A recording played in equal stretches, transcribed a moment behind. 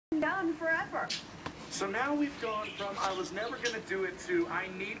now and forever. So now we've gone from I was never going to do it to I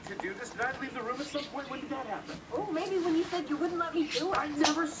need to do this. Did I leave the room at some point? When did that happen? Oh, maybe when you said you wouldn't let me do it. I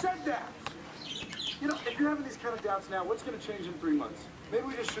never said that. You know, if you're having these kind of doubts now, what's going to change in 3 months? Maybe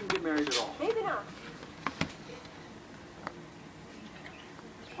we just shouldn't get married at all. Maybe not.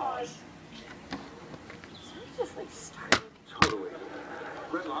 Pause. So we just like started. Totally.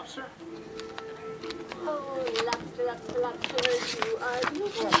 Red Lobster? Oh, lobster, you are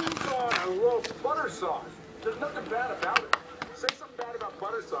beautiful. I love butter sauce. There's nothing bad about it. Say something bad about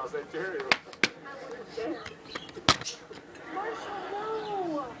butter sauce, I dare you. I wouldn't dare. Marshall,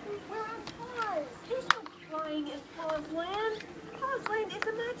 no. We're on pause. There's no flying in Pause Land. Pause Land is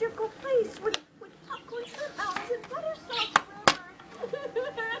a magical place with popcorn, shrimp mountains, and butter sauce forever.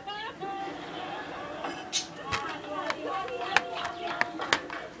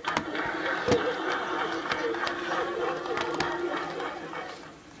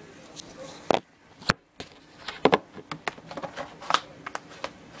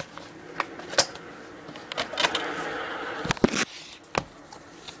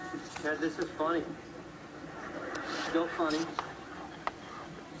 Ted, this is funny. Still funny.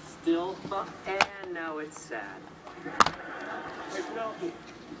 Still fun. And now it's sad. Hey, Penelope.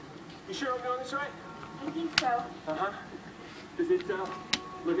 You sure I'm doing this right? I think so. Uh-huh. Does it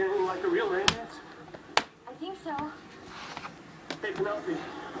look anything like a real rain dance? I think so. Hey, Penelope.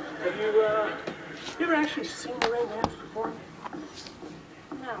 Have you ever actually seen a rain dance before?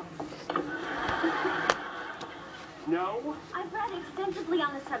 No. No? I've read extensively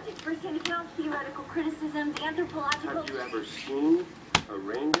on the subject. First-hand accounts, theoretical criticisms, anthropological... Have you ever seen a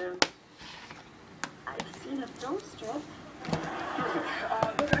rain dance? I've seen a film strip.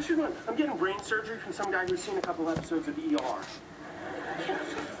 Look, I should run. I'm getting brain surgery from some guy who's seen a couple episodes of ER. Can't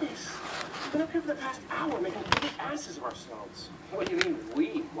fix this. We've been up here for the past hour making complete asses of ourselves. What do you mean,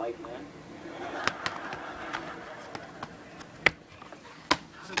 we, white man?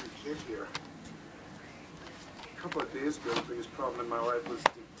 How did we get here? A couple of days ago, the biggest problem in my life was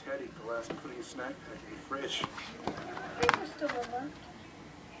Teddy collapsed putting a snack pack in the fridge. We're still in there.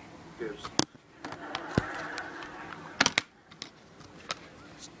 Dibs.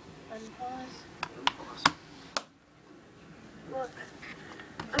 Unpause. Look,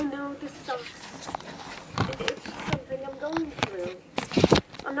 I know this sucks. It's just something I'm going through.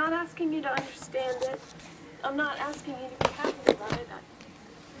 I'm not asking you to understand it. I'm not asking you to be happy about it. I'm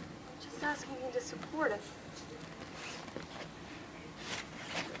just asking you to support it.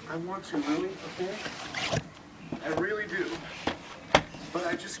 I want to, really, okay? I really do. But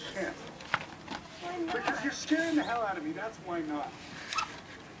I just can't. Why not? Because you're scaring the hell out of me, that's why not.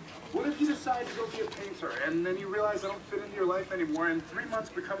 What if you decide to go be a painter, and then you realize I don't fit into your life anymore, and 3 months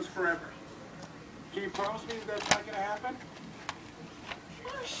becomes forever? Can you promise me that that's not going to happen?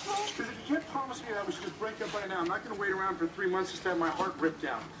 Marshall. Because if you can't promise me that, we should just break up right now. I'm not going to wait around for 3 months just to have my heart ripped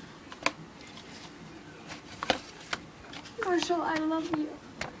out. Marshall, I love you.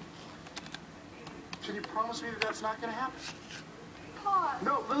 Can you promise me that that's not going to happen? Pause.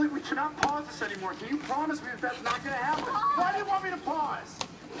 No, Lily, we cannot pause this anymore. Can you promise me that that's not going to happen? Pause. Why do you want me to pause?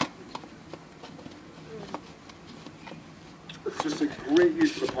 It's just a great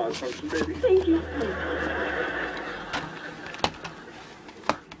use of the pause function, baby. Thank you.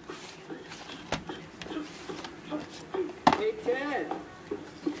 Hey, Ted.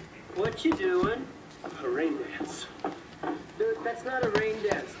 What you doing? A rain dance. Dude, that's not a rain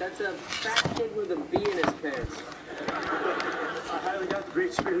dance. That's a fat kid with a bee in his pants. I highly doubt the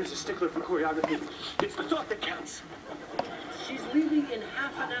great spirit is a stickler for choreography. It's the thought that counts. She's leaving in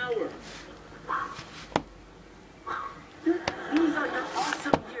half an hour. These are your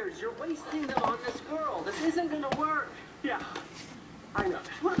awesome years. You're wasting them on this girl. This isn't gonna work. Yeah, I know.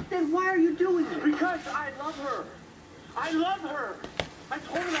 Well, then why are you doing it? Because I love her. I love her. I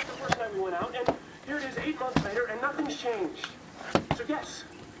told her that the first night we went out, and here it is 8 months later, and nothing's changed. So yes,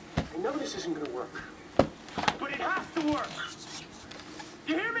 I know this isn't going to work. But it has to work.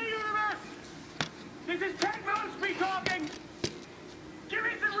 You hear me, universe? This is Ted Mosby talking. Give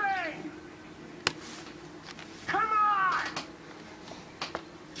me some rain. Come on.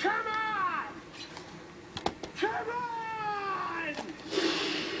 Come on. Come on.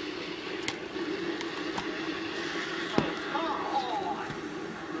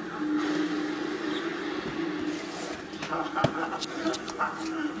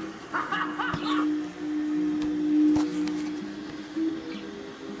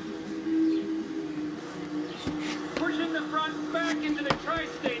 Pushing the front back into the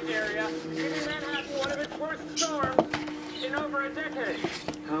tri-state area, giving Manhattan one of its worst storms in over a decade.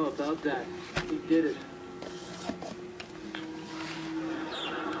 How about that? He did it.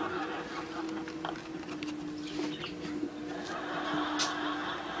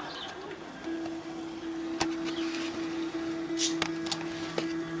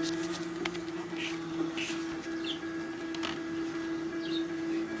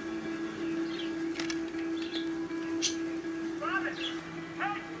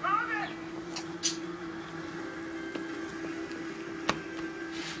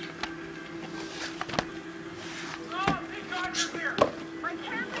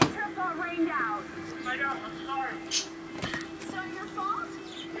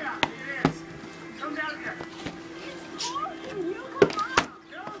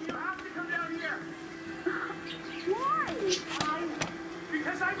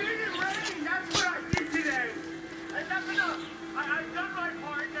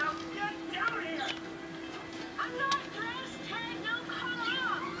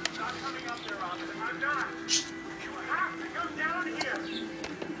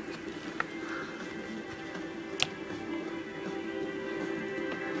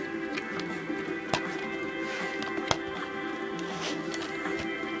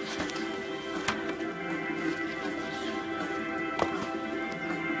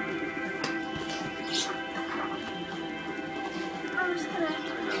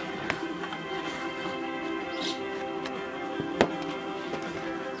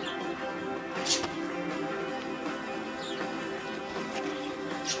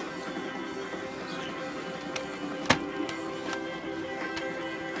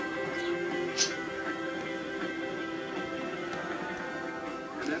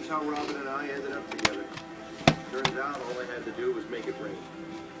 how Robin and I ended up together. Turns out all I had to do was make it rain.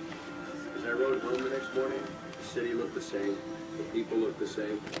 As I rode home the next morning, the city looked the same, the people looked the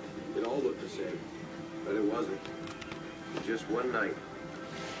same, it all looked the same. But it wasn't. In just one night,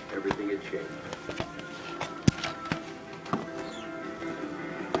 everything had changed.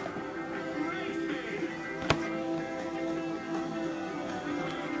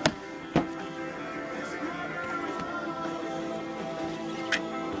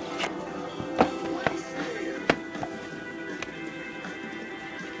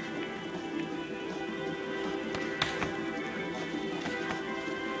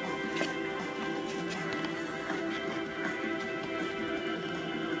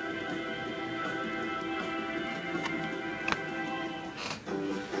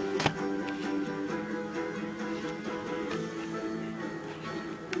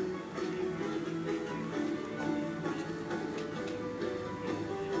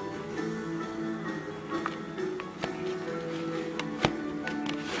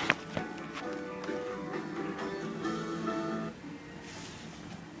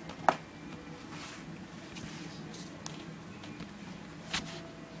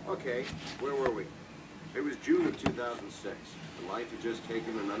 Okay, where were we? It was June of 2006. And life had just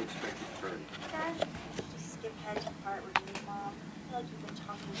taken an unexpected turn. Dad, just skip ahead to the part with me, Mom. I feel like you've been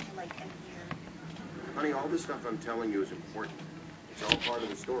talking for like a year. Honey, all this stuff I'm telling you is important. It's all part of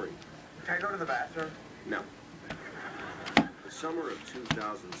the story. Can I go to the bathroom? No. The summer of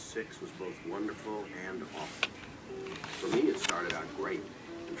 2006 was both wonderful and awful. For me, it started out great.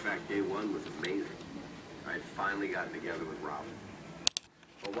 In fact, day one was amazing. I had finally gotten together with Robin.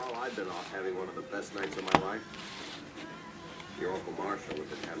 But while I'd been off having one of the best nights of my life, your Uncle Marshall had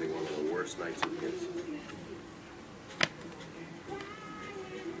been having one of the worst nights of his.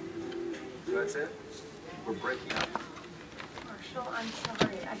 So that's it? We're breaking up. Marshall, I'm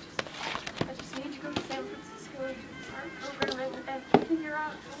sorry. I just need to go to San Francisco and do this art program and figure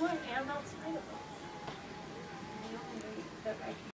out who I am outside of it. The only way that I can